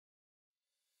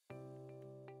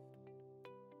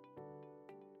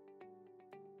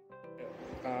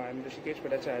I'm Rishikesh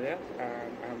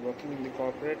and I'm working in the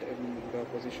corporate in the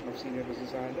position of senior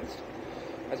business analyst.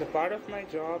 As a part of my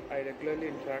job, I regularly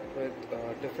interact with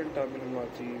different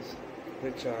terminologies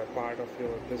which are part of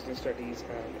your business studies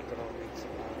and economics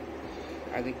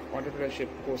and the entrepreneurship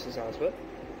courses as well.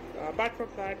 Apart from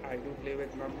that, I do play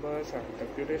with numbers and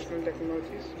computational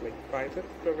technologies like Python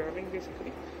programming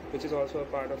basically, which is also a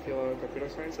part of your computer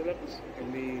science syllabus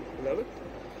in the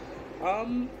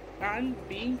 11th. And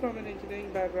being from an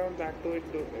engineering background, that too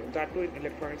in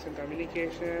electronics and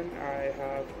communication, I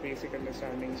have basic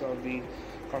understandings of the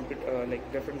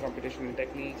like different computational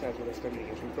techniques as well as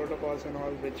communication protocols and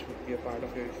all, which would be a part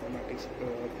of your informatics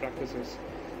practices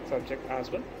subject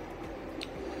as well.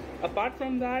 Apart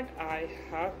from that, I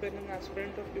have been an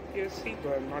aspirant of UPSC,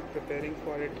 but I'm not preparing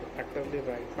for it actively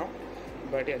right now.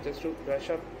 But yeah, just to brush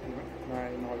up my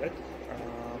knowledge,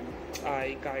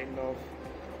 I kind of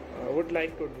would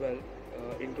like to dwell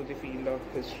into the field of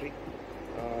history,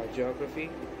 geography,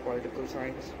 political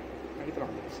science, and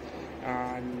economics.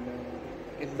 And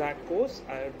in that course,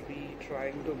 I would be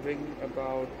trying to bring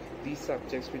about these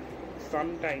subjects which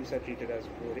sometimes are treated as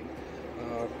boring,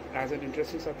 as an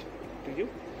interesting subject to you.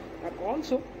 And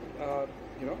also,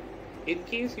 in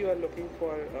case you are looking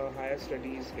for higher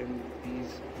studies in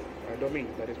these domain,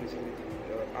 that is basically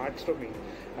the arts domain,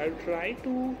 I'll try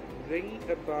to bring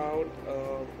about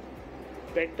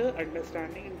better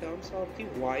understanding in terms of the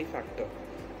why factor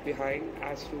behind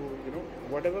as to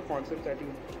whatever concepts that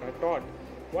you are taught,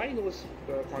 why those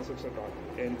concepts are taught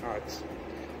in arts.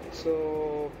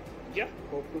 So yeah,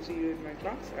 hope to see you in my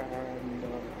class, and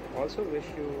also wish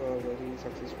you a very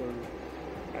successful,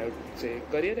 I would say,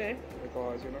 career ahead,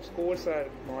 because scores are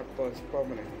not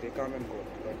permanent, they come and go,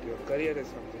 but your career is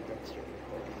something that's really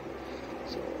important.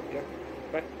 So yeah,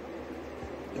 bye.